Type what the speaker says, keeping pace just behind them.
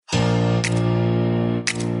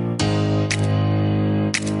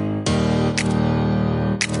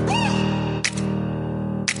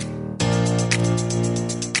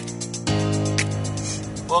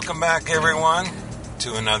Welcome back, everyone,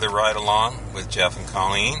 to another Ride Along with Jeff and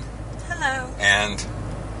Colleen. Hello. And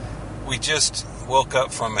we just woke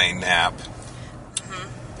up from a nap.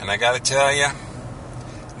 And I got to tell you,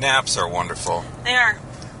 naps are wonderful. They are.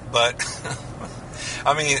 But,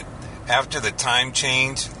 I mean, after the time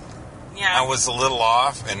change, I was a little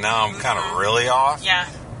off, and now I'm kind of really off. Yeah.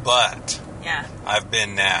 But I've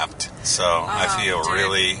been napped, so I feel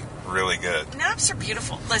really, really good. Naps are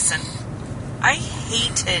beautiful. Listen, I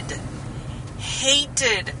hated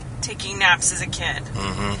taking naps as a kid.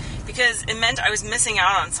 Because it meant I was missing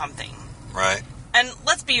out on something. Right. And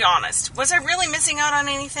let's be honest, was I really missing out on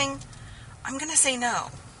anything? I'm going to say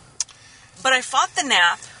no. But I fought the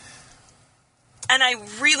nap, and I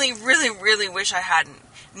really, really, really wish I hadn't.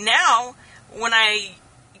 Now, when I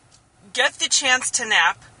get the chance to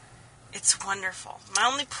nap, it's wonderful. My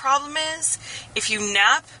only problem is, if you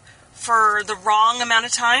nap for the wrong amount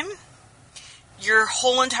of time, your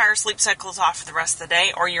whole entire sleep cycle is off for the rest of the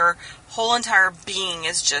day, or your whole entire being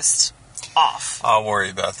is just off. I'll worry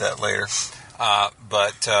about that later.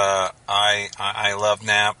 But I love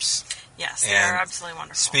naps. Yes, they're absolutely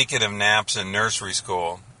wonderful. Speaking of naps in nursery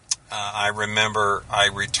school, I remember I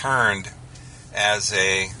returned as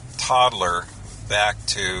a toddler back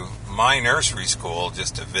to my nursery school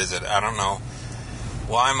just to visit. I don't know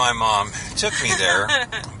why my mom took me there,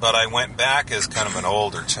 but I went back as kind of an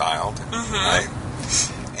older child, right?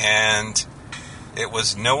 And it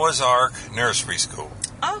was Noah's Ark Nursery School.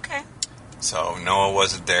 Oh, okay. So Noah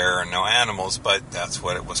wasn't there, and no animals, but that's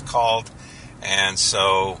what it was called. And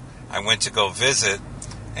so I went to go visit,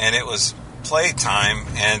 and it was playtime,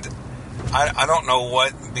 and I don't know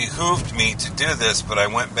what behooved me to do this, but I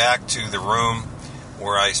went back to the room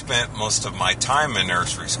where I spent most of my time in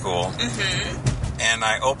nursery school, and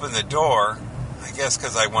I opened the door, I guess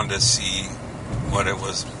because I wanted to see what it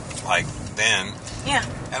was like then. Yeah.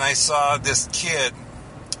 And I saw this kid,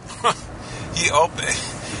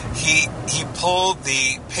 he pulled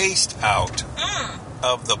the paste out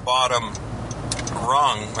of the bottom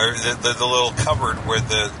rung, or the little cupboard where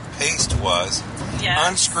the paste was,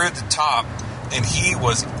 unscrewed the top, and he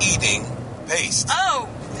was eating paste. Oh,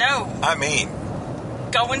 no. I mean,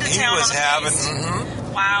 going to town was on the having, paste.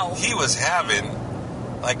 Wow. He was having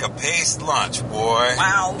like a paste lunch, boy.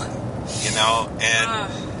 Wow. You know, and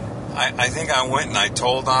I think I went and I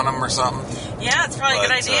told on him or something. Yeah, it's probably a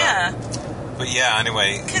good idea. But yeah,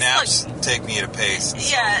 anyway, naps take me to paste.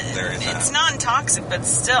 Yeah, so it's non-toxic, but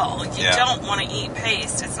still, you don't want to eat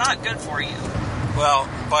paste. It's not good for you. Well,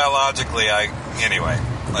 biologically,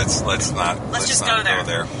 let's just go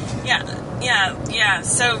there. Yeah.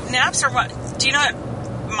 So naps are what? Do you know what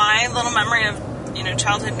my little memory of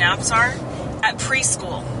childhood naps are? At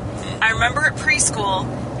preschool, I remember at preschool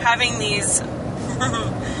having these.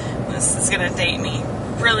 This is gonna date me.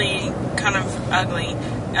 Really kind of ugly.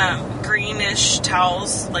 Greenish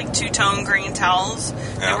towels, like two-tone green towels.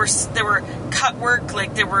 Yeah. They were cut work,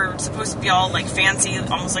 like they were supposed to be all like fancy,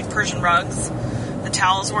 almost like Persian rugs. The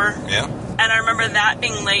towels were. Yeah. And I remember that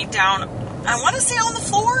being laid down, I want to say on the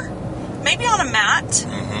floor, maybe on a mat,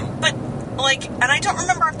 but and I don't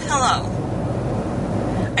remember a pillow.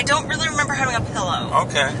 I don't really remember having a pillow.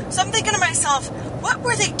 Okay. So I'm thinking to myself, what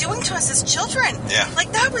were they doing to us as children? Yeah.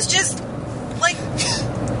 Like that was just like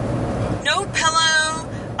no pillow.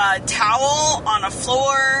 A towel on a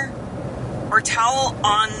floor or towel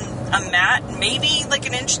on a mat, maybe like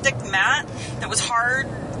an inch thick mat that was hard.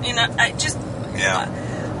 We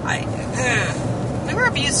were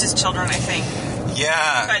abused as children, I think.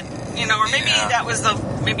 Yeah. But or maybe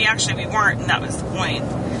maybe actually we weren't, and that was the point.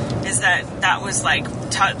 Is that was like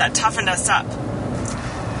that toughened us up.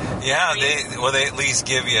 Yeah, they at least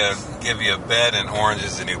give you a bed and orange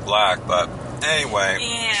is the new black. But anyway,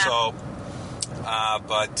 so.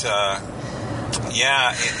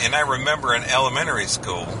 And I remember in elementary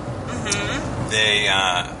school, they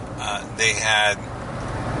had.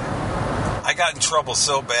 I got in trouble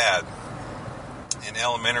so bad in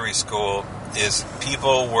elementary school is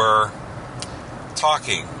people were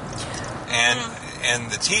talking, and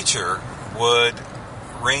the teacher would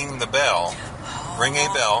ring a bell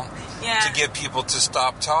to get people to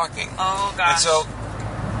stop talking. Oh gosh! And so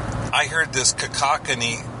I heard this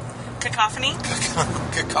cacophony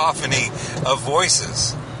of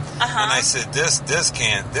voices, and I said, "This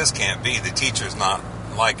can't be. The teacher's not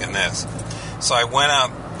liking this." So I went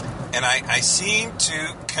up, and I seemed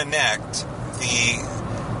to connect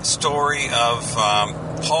the story of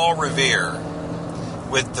Paul Revere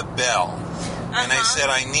with the bell, and I said,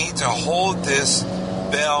 "I need to hold this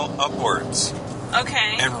bell upwards,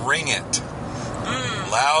 okay, and ring it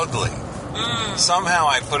loudly." Somehow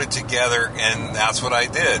I put it together, and that's what I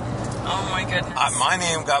did. Oh my goodness. My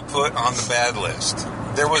name got put on the bad list.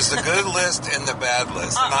 There was the good list and the bad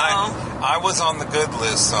list. And I was on the good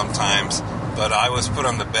list sometimes, but I was put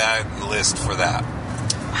on the bad list for that.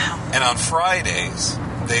 Wow. And on Fridays,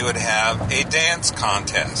 they would have a dance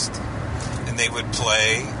contest. And they would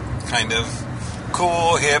play kind of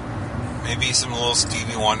cool, hip, maybe some little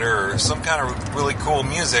Stevie Wonder or some kind of really cool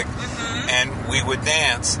music. Mm-hmm. And we would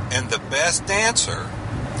dance. And the best dancer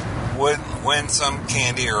would win some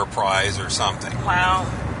candy or a prize or something. Wow.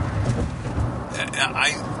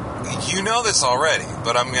 You know this already,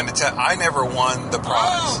 but I'm going to tell. I never won the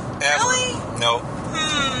prize. Ever. Really? No.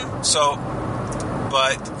 So,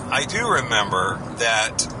 but I do remember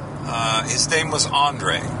that his name was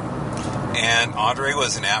Andre, and Andre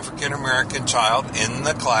was an African American child in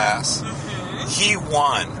the class. Mm-hmm. He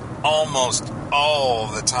won almost all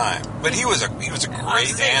the time, but he was a great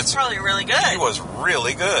dancer. He was probably really good. He was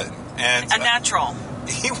really good, and a natural.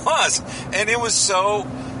 He was, and it was so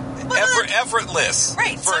effortless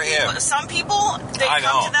for him. Some people, they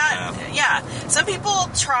come to that. Yeah. Some people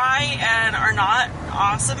try and are not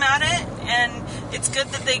awesome at it, and it's good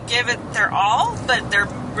that they give it their all, but they're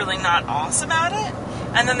really not awesome at it.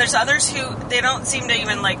 And then there's others who, they don't seem to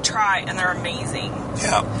even try, and they're amazing.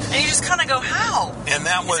 Yeah. And you just kind of go, how? And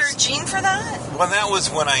that Is there a gene for that? Well, that was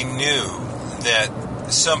when I knew that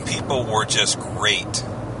some people were just great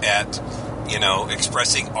at,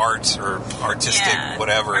 expressing art or artistic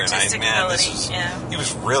whatever. Artistic ability. He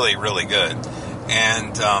was really, really good.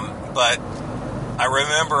 And, but I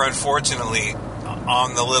remember, unfortunately,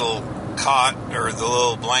 on the little cot or the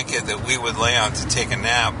little blanket that we would lay on to take a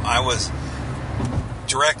nap, I was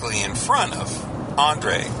directly in front of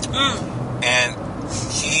Andre. And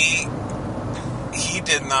he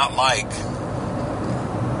did not like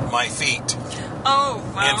my feet. Oh,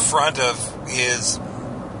 wow. In front of his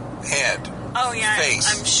head. Oh, yeah.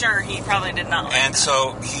 Face. I'm sure he probably did not like and that.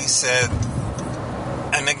 So he said,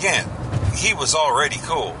 and again, he was already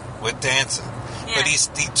cool with dancing. Yeah. But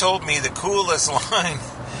he told me the coolest line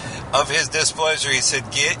of his displeasure. He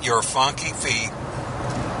said, "Get your funky feet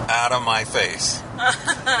out of my face." And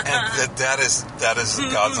that is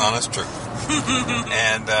God's honest truth.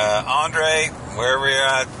 And Andre, wherever you're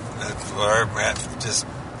at, just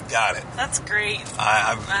got it. That's great.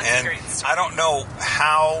 That's great. I don't know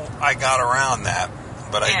how I got around that,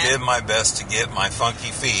 but I did my best to get my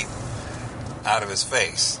funky feet out of his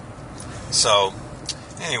face. So,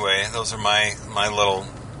 anyway, those are my little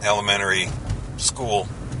elementary school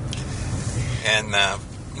and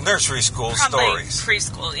nursery school stories.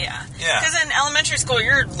 Preschool, yeah. Yeah. Because in elementary school,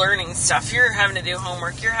 you're learning stuff. You're having to do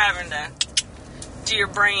homework. You're having to do your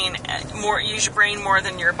brain use your brain more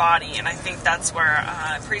than your body, and I think that's where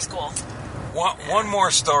preschool. One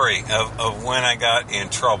more story of when I got in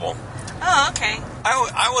trouble. Oh, okay.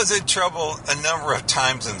 I was in trouble a number of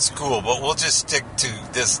times in school, but we'll just stick to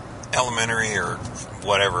this elementary or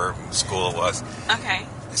whatever school it was. Okay.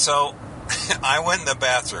 So I went in the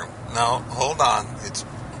bathroom. No, hold on. It's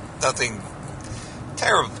nothing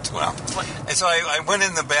terrible. Well, and so I went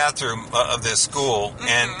in the bathroom of this school,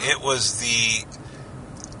 and it was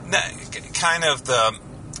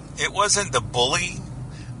it wasn't the bully,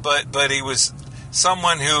 but he was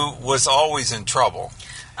someone who was always in trouble.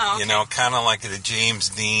 Oh, okay. Kind of like the James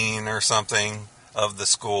Dean or something of the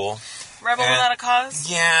school. Rebel without a cause?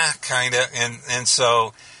 Yeah, kind of. And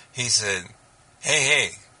so he said,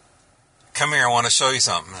 hey, come here, I want to show you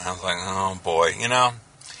something. And I was like, oh boy,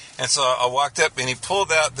 And so I walked up and he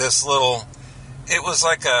pulled out this little, it was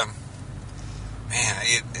like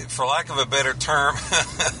for lack of a better term,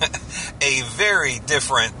 a very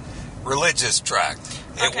different religious tract.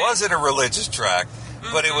 Okay. It wasn't a religious tract,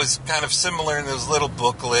 but it was kind of similar in this little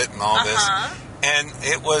booklet and all this. And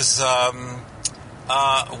it was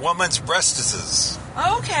woman's breastises.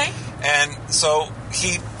 Oh, okay. And so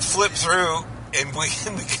he flipped through, and we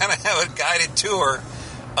kind of have a guided tour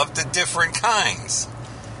of the different kinds.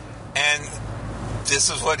 And this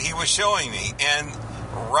is what he was showing me. And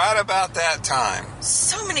right about that time...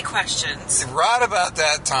 So many questions. Right about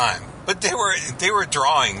that time. But they were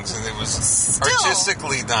drawings, and it was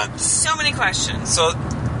artistically done. So many questions. So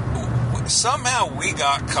somehow we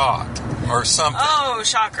got caught, or something. Oh,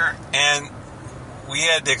 shocker. And we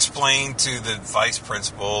had to explain to the vice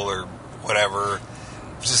principal or whatever...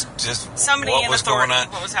 Just somebody what in was authority, going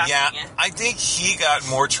on. What was happening. Yeah, I think he got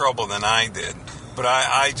more trouble than I did, but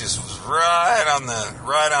I just was right on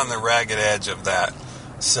the ragged edge of that.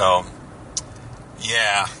 So,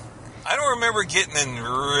 yeah, I don't remember getting in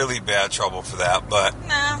really bad trouble for that, but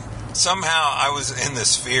no. Somehow I was in this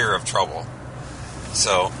sphere of trouble.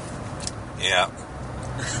 So, Yeah.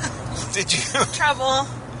 Did you? Trouble.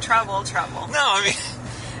 No, I mean,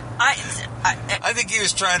 I think he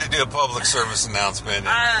was trying to do a public service announcement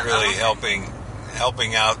and really helping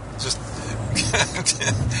out, just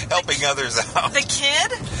helping others out. The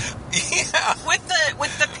kid? Yeah. With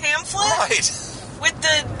the pamphlet? Right. With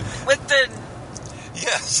the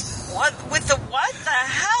Yes. what? With the what the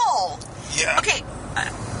hell? Yeah. Okay.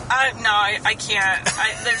 I can't.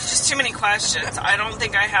 There's just too many questions. I don't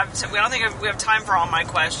think I have. We don't think we have time for all my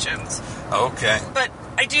questions. Okay. But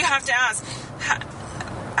I do have to ask,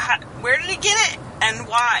 where did he get it and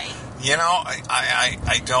why? You know,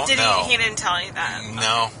 I don't know. He didn't tell you that?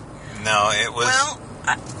 No, it was... Well,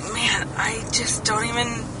 man, I just don't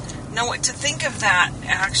even know what to think of that,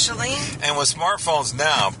 actually. And with smartphones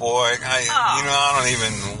now, boy, I don't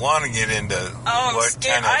even want to get into I'm what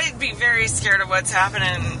scared. kind of... I'd be very scared of what's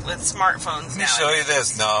happening with smartphones now. Let me show you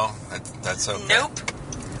this. No, that's okay. Nope.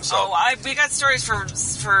 So, we got stories for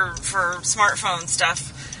smartphone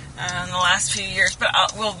stuff in the last few years, but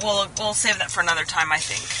we'll save that for another time, I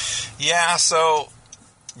think. yeah, so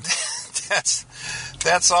that's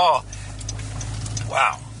all.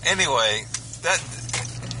 Wow. Anyway,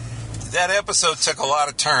 that episode took a lot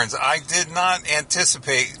of turns. I did not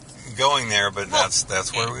anticipate going there, but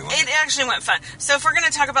that's where we went. It actually went fun. So if we're going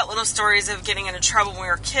to talk about little stories of getting into trouble when we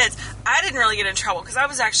were kids, I didn't really get in trouble because I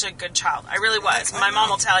was actually a good child. I really was. My mom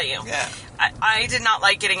will tell you. Yeah. I did not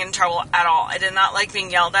like getting in trouble at all. I did not like being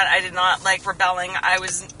yelled at. I did not like rebelling.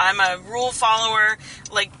 I'm a rule follower,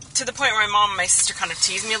 like to the point where my mom and my sister kind of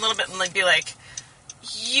teased me a little bit and like be like,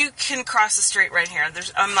 "You can cross the street right here."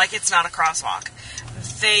 I'm like, it's not a crosswalk.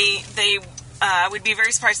 They would be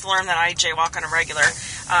very surprised to learn that I jaywalk on a regular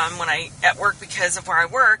when I at work because of where I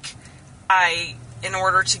work. In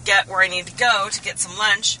order to get where I need to go to get some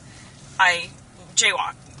lunch, I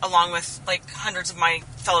jaywalk along with like hundreds of my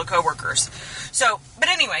fellow coworkers. So, but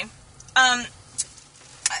anyway, I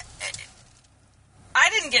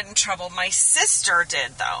didn't get in trouble. My sister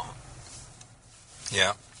did, though.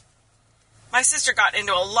 Yeah. My sister got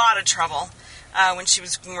into a lot of trouble when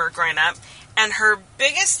we were growing up, and her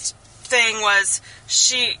biggest thing was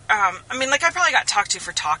she. I probably got talked to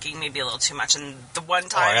for talking maybe a little too much, and the one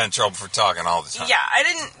time I got in trouble for talking all the time. Yeah, I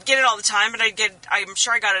didn't get it all the time, but I'm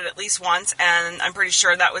sure I got it at least once, and I'm pretty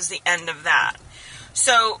sure that was the end of that.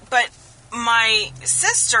 So, but my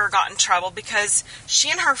sister got in trouble because she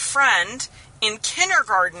and her friend in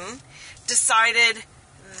kindergarten decided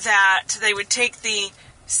that they would take the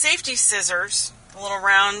safety scissors, the little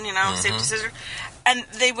round, safety scissors, and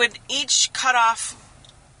they would each cut off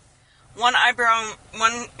one eyebrow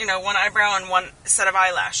and one set of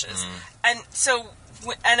eyelashes. And so,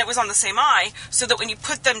 and it was on the same eye, so that when you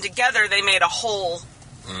put them together, they made a whole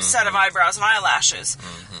set of eyebrows and eyelashes.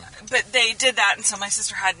 But they did that, and so my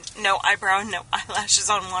sister had no eyebrow and no eyelashes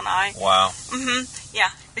on one eye. Wow.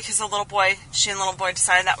 Yeah, because she and the little boy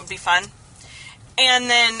decided that would be fun. And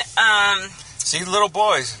then, see, little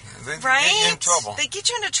boys, they get you in trouble. They get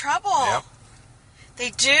you into trouble. Yep.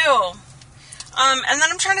 They do. And then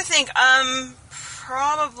I'm trying to think,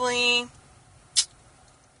 probably,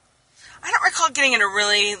 I don't recall getting into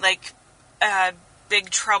really, big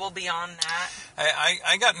trouble beyond that.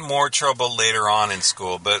 I got in more trouble later on in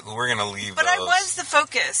school, but we're going to leave But those. I was the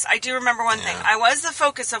focus. I do remember one thing. I was the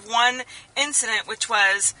focus of one incident, which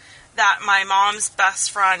was that my mom's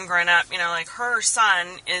best friend growing up, her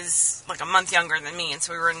son is like a month younger than me, and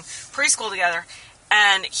so we were in preschool together,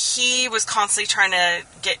 and he was constantly trying to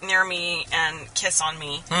get near me and kiss on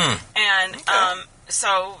me. And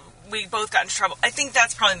so we both got in trouble. I think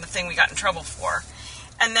that's probably the thing we got in trouble for.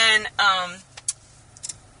 And then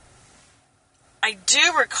I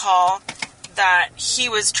do recall that he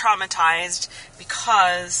was traumatized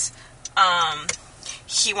because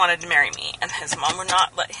he wanted to marry me, and his mom would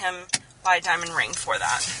not let him buy a diamond ring for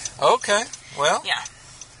that. Okay, well. Yeah.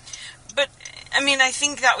 But, I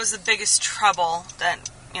think that was the biggest trouble that,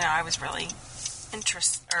 I was really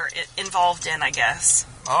involved in, I guess.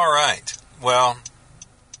 All right. Well,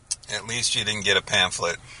 at least you didn't get a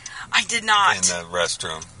pamphlet. I did not. In the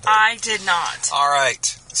restroom. I did not. All right.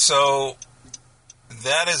 So,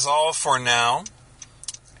 that is all for now.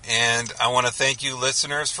 And I want to thank you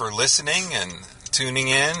listeners for listening and tuning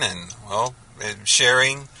in and,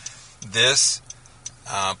 sharing this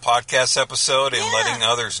podcast episode and letting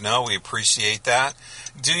others know. We appreciate that.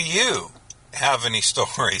 Do you have any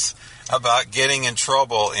stories about getting in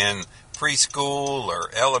trouble in preschool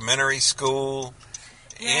or elementary school?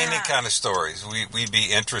 Any kind of stories. We'd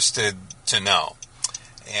be interested to know.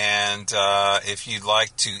 And if you'd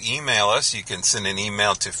like to email us, you can send an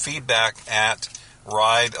email to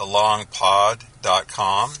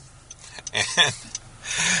feedback@ridealongpod.com.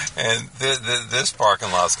 And this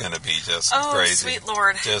parking lot's going to be just crazy. Oh, sweet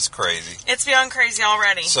Lord. Just crazy. It's beyond crazy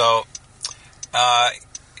already. So,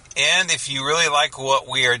 and if you really like what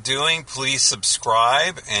we are doing, please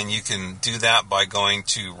subscribe. And you can do that by going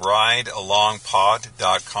to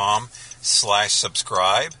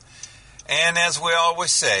ridealongpod.com/subscribe. And as we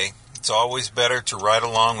always say, it's always better to ride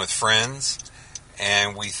along with friends.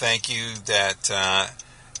 And we thank you that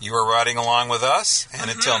you are riding along with us.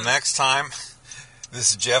 And until next time,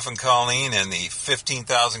 this is Jeff and Colleen and the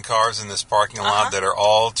 15,000 cars in this parking lot that are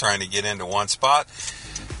all trying to get into one spot.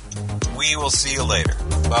 We will see you later.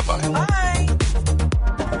 Bye-bye. Bye.